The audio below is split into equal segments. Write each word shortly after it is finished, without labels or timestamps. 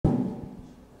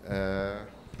Uh,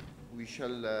 we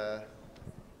shall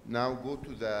now go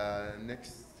to the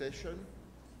next session,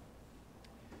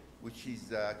 which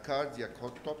is cardiac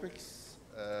hot topics,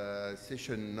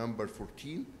 session number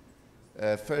 14.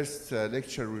 First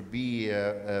lecture will be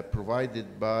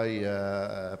provided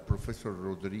by Professor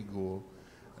Rodrigo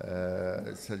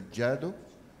SALGADO.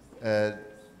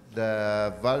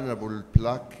 The vulnerable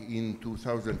plaque in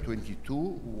 2022,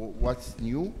 what's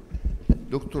new?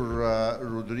 Dr.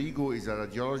 Rodrigo is a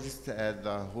radiologist at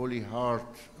the Holy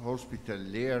Heart Hospital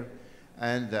Lear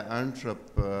and the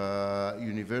Antwerp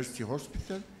University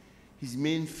Hospital. His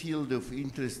main field of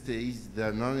interest is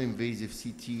the non-invasive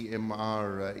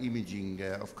CT/MR imaging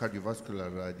of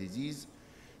cardiovascular disease.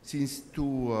 Since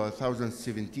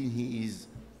 2017, he is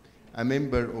a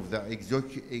member of the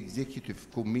executive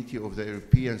committee of the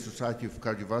European Society of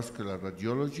Cardiovascular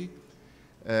Radiology,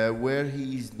 where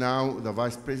he is now the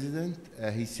vice president.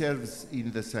 He serves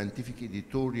in the scientific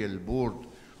editorial board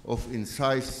of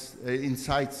Insights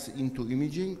into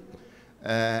Imaging,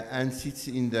 and sits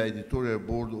in the editorial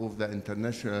board of the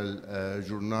International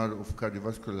Journal of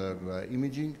Cardiovascular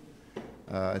Imaging.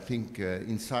 I think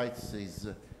Insights is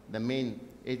the main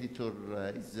editor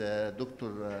is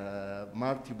Dr.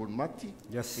 Marty Bonmatti.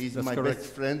 Yes, he's that's my correct.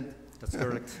 best friend. That's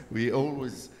correct. We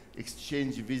always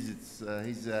exchange visits.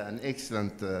 He's an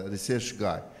excellent research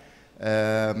guy.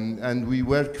 And we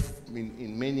work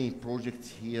in many projects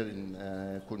here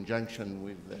in conjunction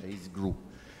with his group.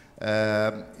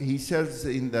 He serves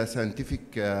in the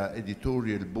scientific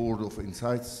editorial board of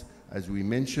Insights, as we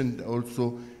mentioned,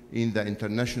 also in the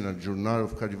International Journal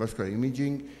of Cardiovascular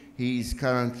Imaging. He is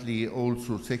currently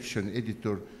also section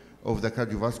editor of the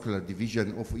cardiovascular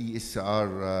division of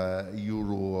ESR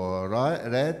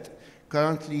EuroRad.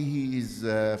 Currently, he is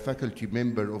a faculty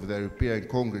member of the European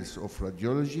Congress of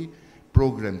Radiology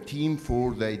program team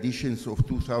for the editions of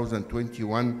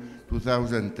 2021,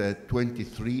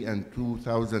 2023, and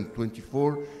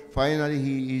 2024. Finally,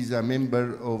 he is a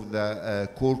member of the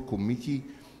core committee,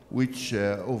 which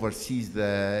oversees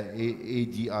the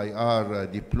ADIR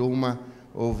diploma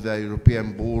of the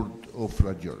European Board of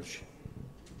Radiology.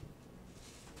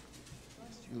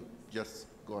 You just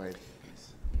go ahead,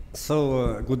 please.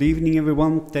 So, good evening,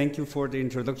 everyone. Thank you for the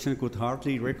introduction. I could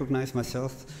hardly recognize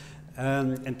myself.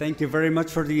 And thank you very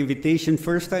much for the invitation.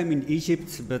 First time in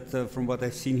Egypt, but from what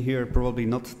I've seen here, probably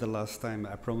not the last time.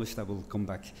 I promised I will come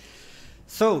back.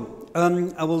 So,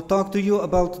 I will talk to you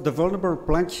about the vulnerable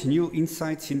plaque, new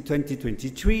insights in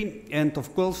 2023. And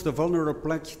of course, the vulnerable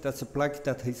plaque, that's a plaque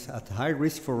that is at high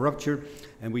risk for rupture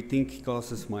and we think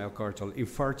causes myocardial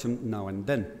infarction now and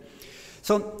then.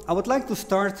 So, I would like to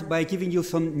start by giving you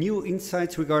some new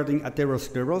insights regarding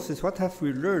atherosclerosis. What have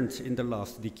we learned in the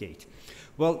last decade?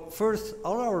 Well, first,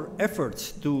 all our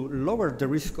efforts to lower the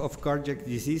risk of cardiac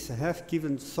disease have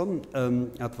given some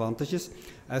advantages,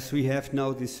 as we have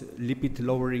now this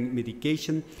lipid-lowering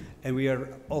medication, and we are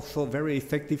also very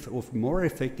effective, or more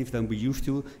effective than we used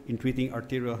to, in treating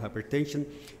arterial hypertension,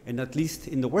 and at least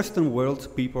in the Western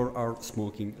world, people are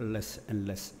smoking less and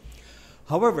less.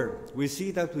 However, we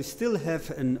see that we still have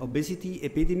an obesity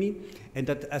epidemic, and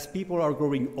that as people are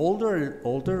growing older and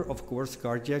older, of course,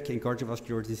 cardiac and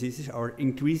cardiovascular diseases are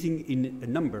increasing in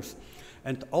numbers.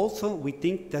 And also, we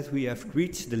think that we have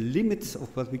reached the limits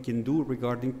of what we can do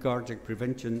regarding cardiac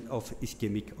prevention of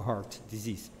ischemic heart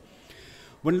disease.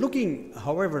 When looking,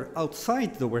 however,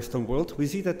 outside the Western world, we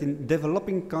see that in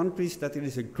developing countries that there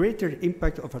is a greater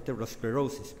impact of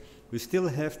atherosclerosis. We still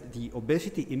have the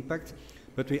obesity impact,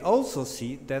 but we also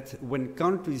see that when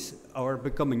countries are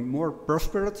becoming more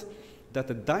prosperous, that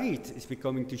the diet is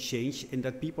becoming to change and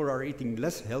that people are eating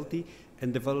less healthy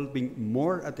and developing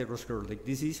more atherosclerotic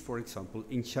disease, for example,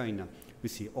 in China. We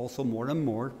see also more and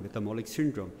more metabolic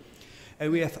syndrome.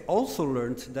 And we have also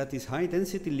learned that these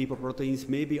high-density lipoproteins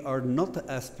maybe are not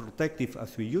as protective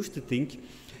as we used to think,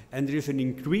 and there is an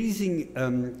increasing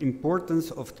importance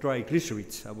of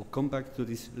triglycerides. I will come back to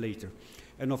this later.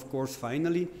 And of course,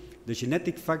 finally, the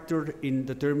genetic factor in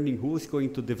determining who is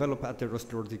going to develop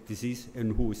atherosclerotic disease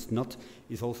and who is not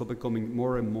is also becoming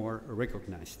more and more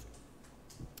recognized.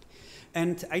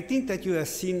 And I think that you have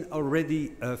seen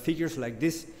already figures like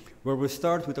this, where we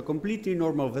start with a completely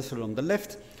normal vessel on the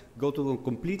left, go to a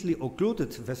completely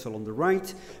occluded vessel on the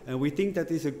right, and we think that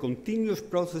is a continuous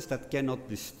process that cannot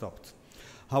be stopped.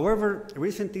 However,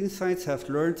 recent insights have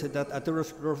learned that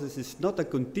atherosclerosis is not a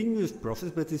continuous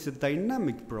process, but it's a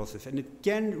dynamic process, and it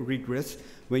can regress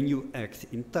when you act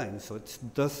in time. So it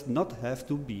does not have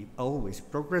to be always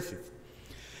progressive.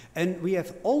 And we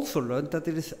have also learned that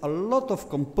there is a lot of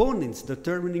components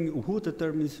determining who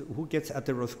gets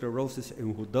atherosclerosis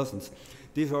and who doesn't.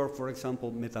 These are, for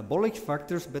example, metabolic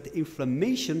factors, but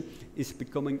inflammation is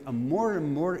becoming a more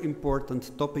and more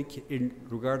important topic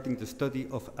regarding the study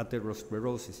of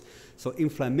atherosclerosis. So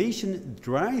inflammation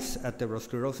drives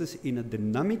atherosclerosis in a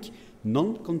dynamic,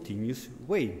 non-continuous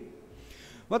way.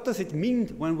 What does it mean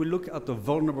when we look at the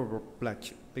vulnerable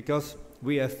plaque? Because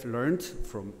we have learned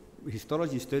from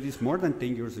histology studies more than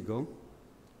 10 years ago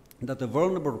that the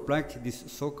vulnerable plaque, this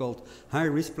so-called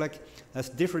high-risk plaque, has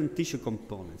different tissue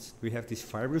components. We have this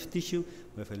fibrous tissue,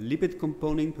 we have a lipid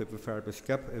component, we have a fibrous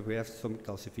cap, and we have some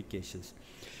calcifications.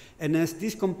 And as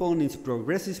these components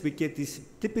progresses, we get this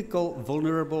typical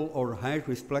vulnerable or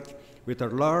high-risk plaque with a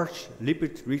large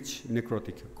lipid-rich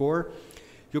necrotic core.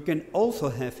 You can also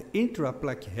have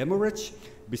intraplaque hemorrhage.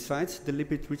 Besides the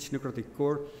lipid-rich necrotic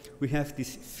core, we have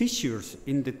these fissures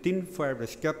in the thin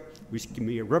fibrous cap, which can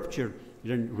be rupture,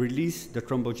 then release the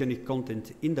thrombogenic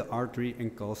content in the artery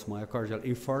and cause myocardial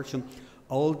infarction,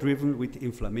 all driven with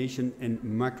inflammation and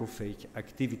macrophage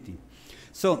activity.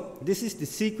 So this is the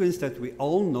sequence that we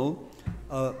all know.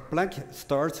 Plaque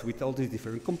starts with all these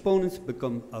different components,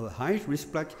 become a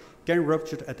high-risk plaque, can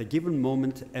rupture at a given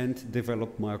moment and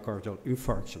develop myocardial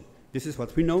infarction. This is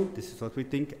what we know, this is what we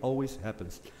think always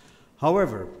happens.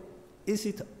 However, is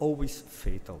it always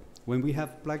fatal? When we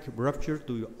have plaque rupture,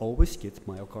 do you always get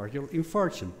myocardial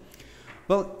infarction?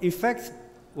 Well, in fact,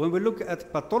 when we look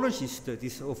at pathology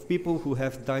studies of people who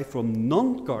have died from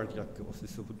non-cardiac causes,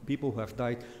 so people who have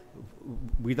died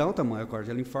without a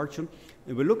myocardial infarction,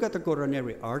 and we look at the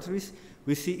coronary arteries,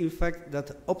 we see in fact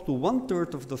that up to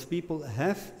 1/3 of those people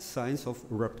have signs of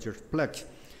ruptured plaque,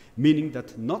 meaning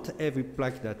that not every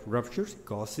plaque that ruptures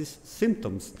causes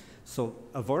symptoms. So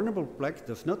a vulnerable plaque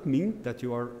does not mean that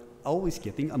you are always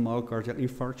getting a myocardial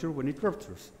infarction when it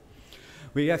ruptures.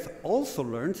 We have also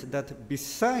learned that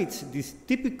besides this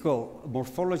typical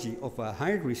morphology of a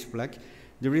high-risk plaque,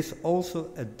 there is also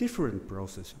a different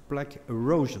process, plaque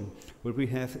erosion, where we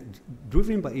have,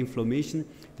 driven by inflammation,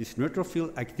 this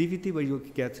neutrophil activity where you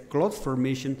get clot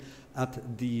formation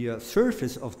at the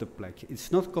surface of the plaque.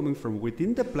 It's not coming from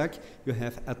within the plaque, you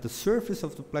have at the surface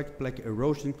of the plaque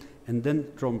erosion and then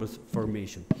thrombus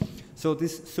formation. So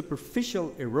this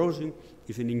superficial erosion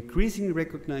is an increasingly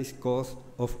recognized cause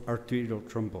of arterial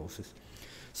thrombosis.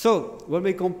 So when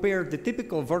we compare the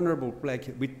typical vulnerable plaque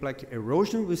with plaque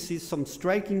erosion, we see some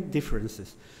striking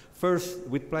differences. First,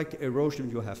 with plaque erosion,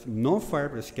 you have no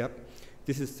fibrous cap.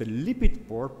 This is the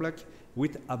lipid-poor plaque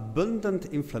with abundant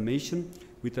inflammation,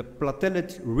 with a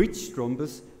platelet-rich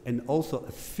thrombus, and also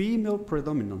a female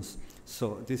predominance.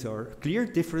 So these are a clear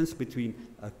difference between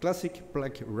a classic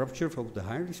plaque rupture of the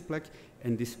high-risk plaque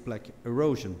and this plaque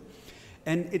erosion.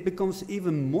 And it becomes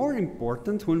even more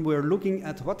important when we're looking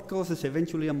at what causes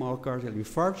eventually a myocardial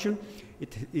infarction.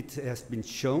 It has been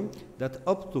shown that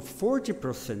up to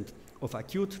 40% of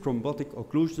acute thrombotic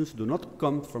occlusions do not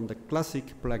come from the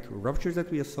classic plaque rupture that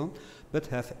we have seen, but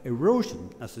have erosion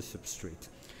as a substrate.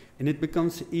 And it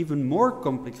becomes even more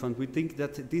complex when we think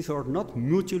that these are not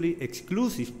mutually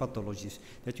exclusive pathologies,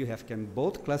 that you have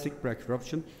both classic plaque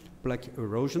rupture, plaque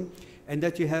erosion, and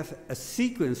that you have a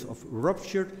sequence of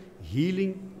rupture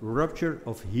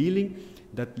of healing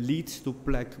that leads to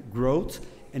plaque growth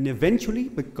and eventually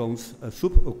becomes a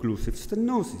subocclusive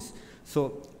stenosis.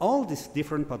 So all these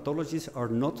different pathologies are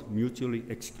not mutually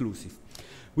exclusive,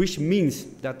 which means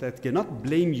that I cannot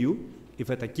blame you if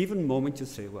at a given moment you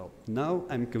say, well, now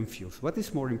I'm confused. What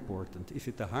is more important? Is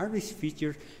it a high-risk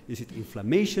feature? Is it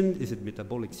inflammation? Is it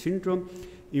metabolic syndrome?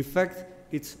 In fact,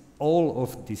 it's all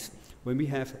of this. When we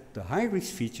have the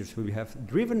high-risk features, when we have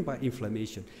driven by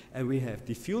inflammation, and we have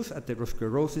diffuse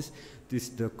atherosclerosis, this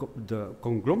the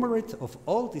conglomerate of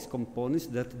all these components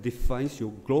that defines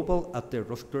your global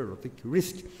atherosclerotic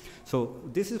risk. So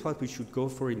this is what we should go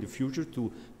for in the future,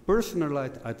 to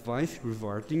personalized advice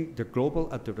regarding the global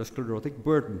atherosclerotic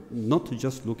burden, not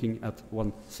just looking at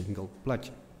one single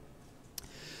plaque.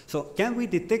 So can we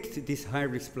detect these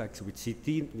high-risk plaques with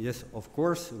CT? Yes, of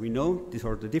course, we know these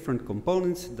are the different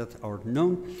components that are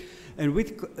known. And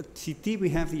with CT, we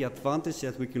have the advantage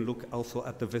that we can look also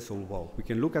at the vessel wall. We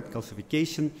can look at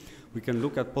calcification, we can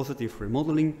look at positive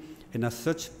remodeling, and as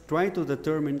such, try to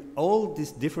determine all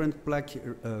these different plaque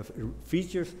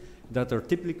features that are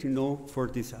typically known for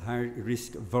these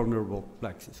high-risk vulnerable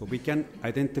plaques. So we can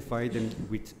identify them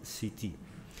with CT.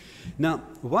 Now,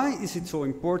 why is it so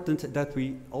important that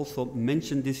we also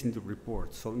mention this in the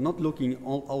report? So not looking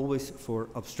always for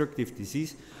obstructive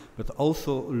disease, but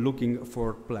also looking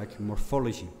for plaque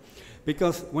morphology.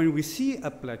 Because when we see a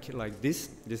plaque like this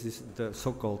is the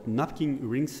so-called napkin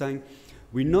ring sign,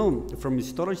 we know from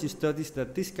histology studies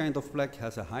that this kind of plaque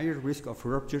has a higher risk of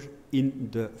rupture in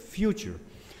the future.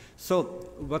 So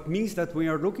what means that we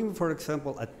are looking, for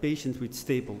example, at patients with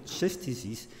stable chest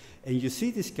disease, and you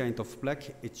see this kind of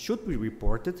plaque, it should be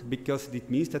reported, because it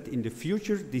means that in the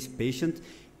future this patient,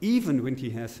 even when he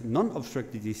has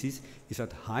non-obstructive disease, is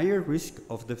at higher risk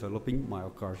of developing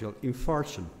myocardial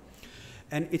infarction.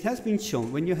 And it has been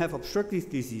shown when you have obstructive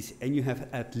disease and you have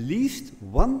at least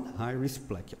one high-risk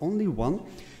plaque, only one,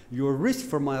 your risk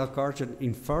for myocardial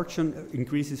infarction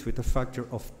increases with a factor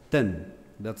of 10.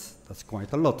 That's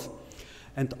quite a lot.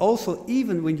 And also,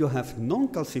 even when you have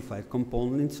non-calcified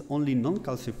components, only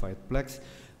non-calcified plaques,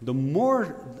 the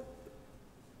more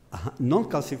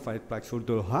non-calcified plaques, or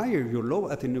the higher your low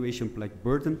attenuation plaque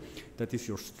burden, that is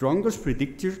your strongest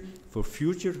predictor for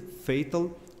future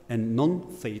fatal and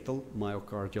non-fatal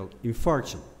myocardial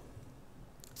infarction.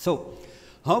 So,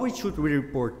 how should we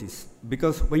report this?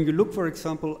 Because when you look, for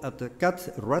example, at the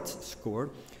CAT-RAS score,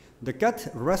 the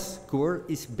CAT-RAS score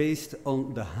is based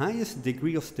on the highest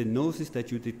degree of stenosis that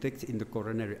you detect in the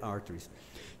coronary arteries.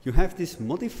 You have these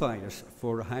modifiers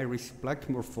for high-risk plaque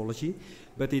morphology,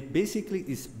 but it basically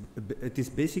is,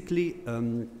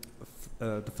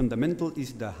 the fundamental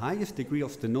is the highest degree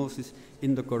of stenosis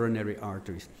in the coronary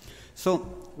arteries. So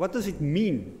what does it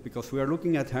mean? Because we are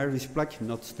looking at high-risk plaque,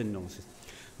 not stenosis.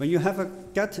 When you have a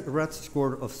CAT-RAS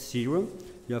score of 0,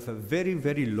 you have a very,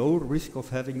 very low risk of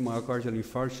having myocardial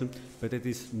infarction, but it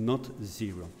is not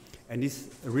 0. And this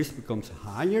risk becomes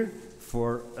higher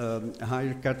for a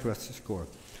higher CAT-RAS score.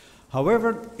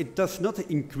 However, it does not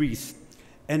increase.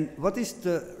 And what is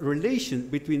the relation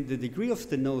between the degree of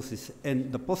stenosis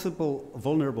and the possible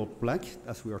vulnerable plaque,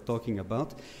 as we are talking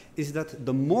about, is that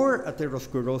the more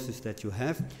atherosclerosis that you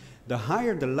have, the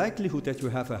higher the likelihood that you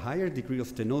have a higher degree of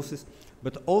stenosis,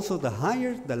 but also the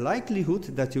higher the likelihood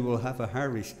that you will have a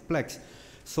high-risk plaques.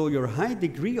 So your high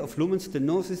degree of lumen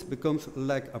stenosis becomes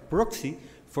like a proxy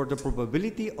for the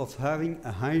probability of having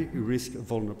a high-risk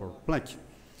vulnerable plaque.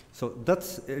 So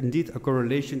that's indeed a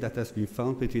correlation that has been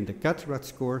found between the CAT-RAS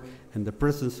score and the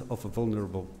presence of a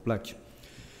vulnerable plaque.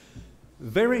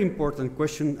 Very important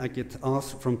question I get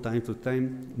asked from time to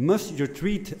time: must you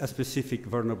treat a specific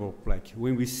vulnerable plaque?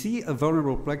 When we see a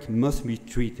vulnerable plaque, must we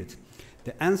treat it?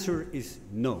 The answer is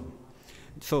no.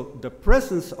 So the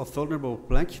presence of vulnerable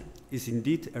plaque is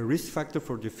indeed a risk factor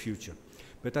for the future.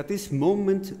 But at this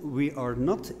moment, we are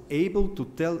not able to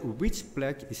tell which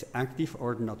plaque is active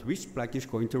or not, which plaque is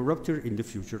going to rupture in the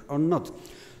future or not.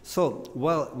 So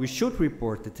while we should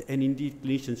report it, and indeed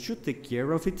clinicians should take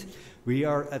care of it, we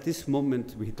are at this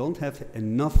moment, we don't have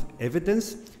enough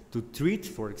evidence to treat,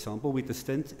 for example, with a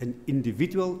stent, an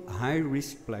individual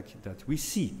high-risk plaque that we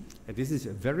see. And this is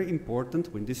very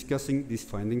important when discussing these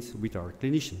findings with our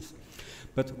clinicians.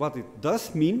 But what it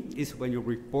does mean is when you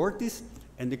report this,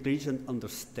 and the clinician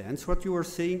understands what you are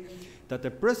saying, that the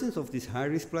presence of this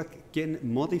high-risk plaque can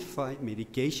modify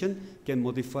medication, can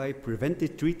modify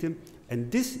preventive treatment,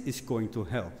 and this is going to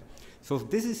help. So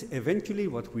this is eventually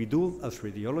what we do as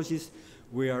radiologists.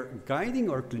 We are guiding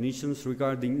our clinicians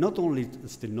regarding not only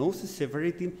stenosis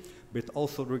severity, but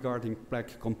also regarding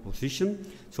plaque composition,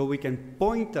 so we can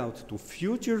point out to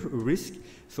future risk,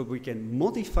 so we can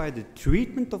modify the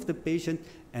treatment of the patient,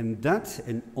 and that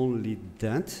and only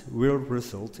that will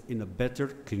result in a better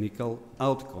clinical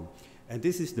outcome. And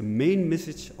this is the main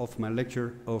message of my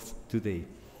lecture of today.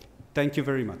 Thank you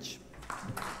very much.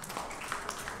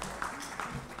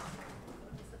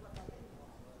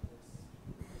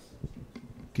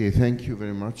 Okay, thank you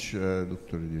very much,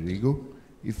 Dr. Rodrigo.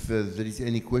 If there is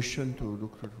any question to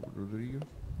Dr. Rodrigo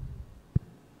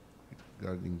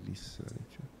regarding this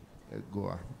lecture, go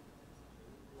on.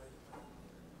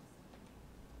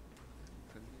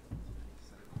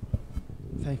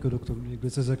 Thank you, Dr. Rodrigo.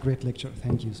 This is a great lecture.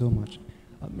 Thank you so much.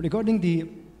 Regarding the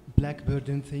plaque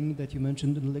burden thing that you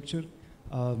mentioned in the lecture,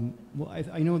 well,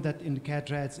 I know that in the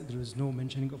CAT-RAS there is no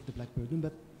mentioning of the plaque burden,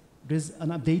 but there's an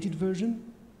updated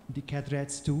version, the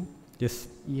CAT-RAS 2. Yes.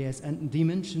 Yes, and they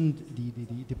mentioned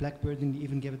the plaque burden. They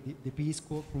even gave it the P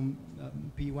score from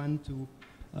P1 to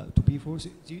P4. So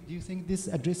do you think this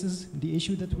addresses the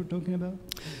issue that we're talking about?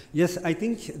 Yes, I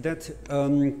think that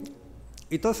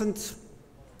it doesn't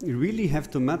really have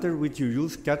to matter whether you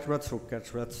use CAT-RAS or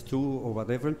CAT-RAS 2 or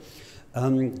whatever,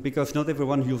 because not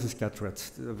everyone uses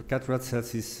CAT-RAS. CAT-RAS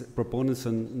has its proponents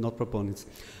and not proponents.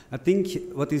 I think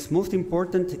what is most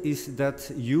important is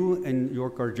that you and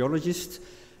your cardiologist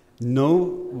know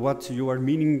what you are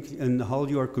meaning and how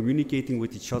you are communicating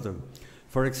with each other.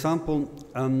 For example,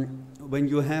 when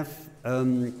you have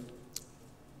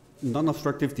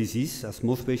non-obstructive disease, as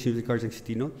most patients with cardiac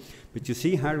steno, but you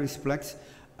see high-risk plaques,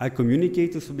 I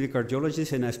communicate to the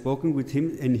cardiologist and I've spoken with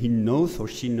him and he knows or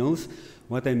she knows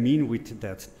what I mean with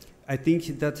that. I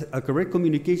think that a correct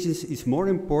communication is more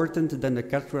important than a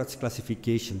cataracts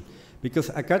classification, because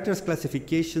a cataracts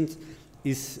classification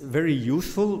is very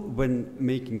useful when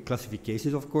making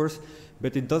classifications, of course,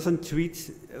 but it doesn't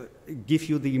give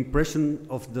you the impression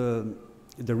of the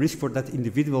risk for that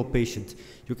individual patient.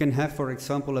 You can have, for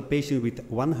example, a patient with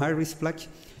 1 high-risk plaque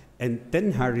and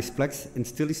 10 high-risk plaques, and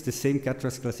still it's the same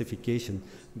cataracts classification.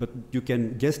 But you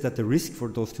can guess that the risk for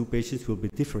those 2 patients will be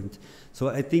different. So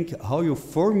I think how you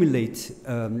formulate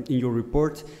in your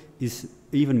report is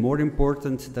even more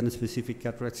important than a specific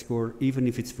cataract score, even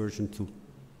if it's version 2.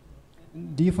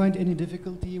 Do you find any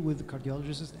difficulty with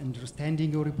cardiologists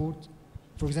understanding your report?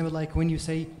 For example, like when you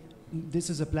say, this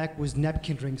is a plaque with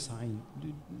napkin ring sign.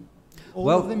 All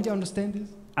of them, do you understand this?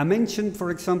 I mentioned,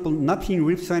 for example, napkin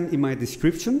ring sign in my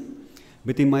description,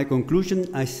 but in my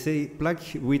conclusion, I say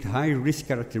plaque with high risk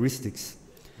characteristics.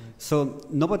 Right. So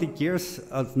nobody cares,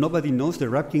 nobody knows the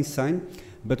napkin sign,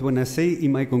 but when I say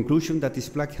in my conclusion that this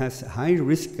plaque has high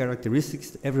risk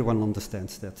characteristics, everyone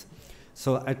understands that.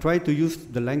 So I try to use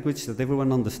the language that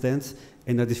everyone understands,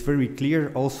 and that is very clear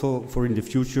also for in the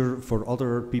future for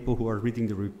other people who are reading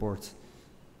the reports.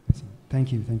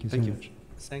 Thank you so much.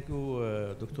 Thank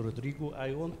you, Dr. Rodrigo.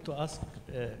 I want to ask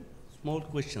small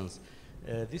questions.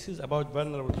 This is about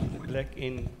vulnerable plaque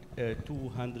in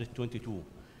 222.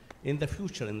 In the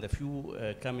future, in the few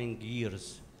coming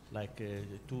years, like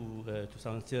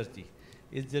 2030,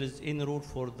 is there any role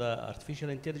for the artificial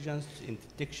intelligence in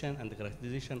detection and the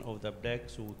characterization of the plaque,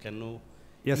 so we can know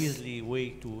easily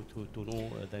way to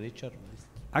know the nature of this?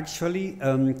 Actually,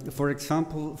 for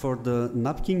example, for the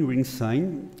napkin ring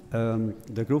sign,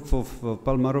 the group of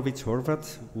Palmarovic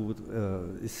Horvat, who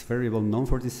is very well known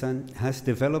for this sign, has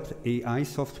developed AI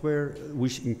software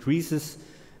which increases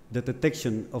the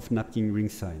detection of napkin ring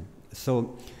sign.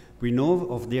 So we know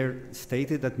of their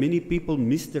stated that many people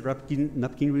miss the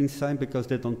napkin ring sign because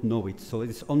they don't know it, so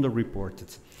it's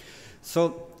underreported.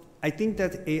 So I think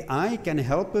that AI can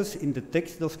help us in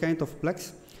detect those kind of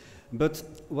plaques, but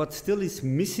what still is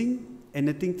missing, and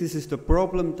I think this is the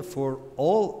problem for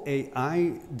all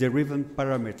AI-driven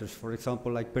parameters, for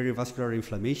example, like perivascular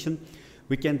inflammation,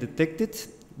 we can detect it,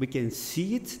 we can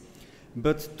see it,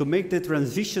 but to make the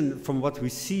transition from what we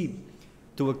see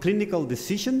to a clinical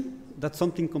decision, that's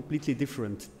something completely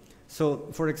different. So,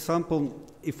 for example,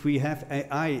 if we have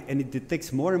AI and it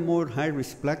detects more and more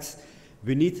high-risk plaques,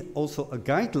 we need also a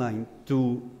guideline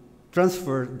to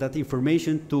transfer that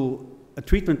information to a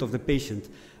treatment of the patient.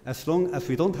 As long as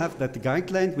we don't have that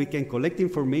guideline, we can collect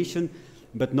information,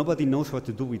 but nobody knows what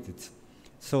to do with it.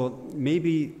 So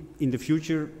maybe in the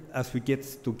future, as we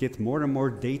get more and more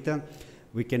data,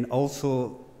 we can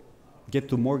also get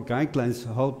to more guidelines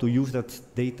how to use that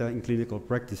data in clinical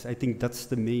practice. I think that's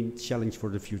the main challenge for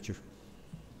the future.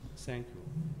 Thank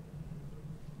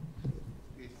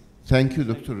you. Thank you,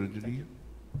 Dr. Rodrigo.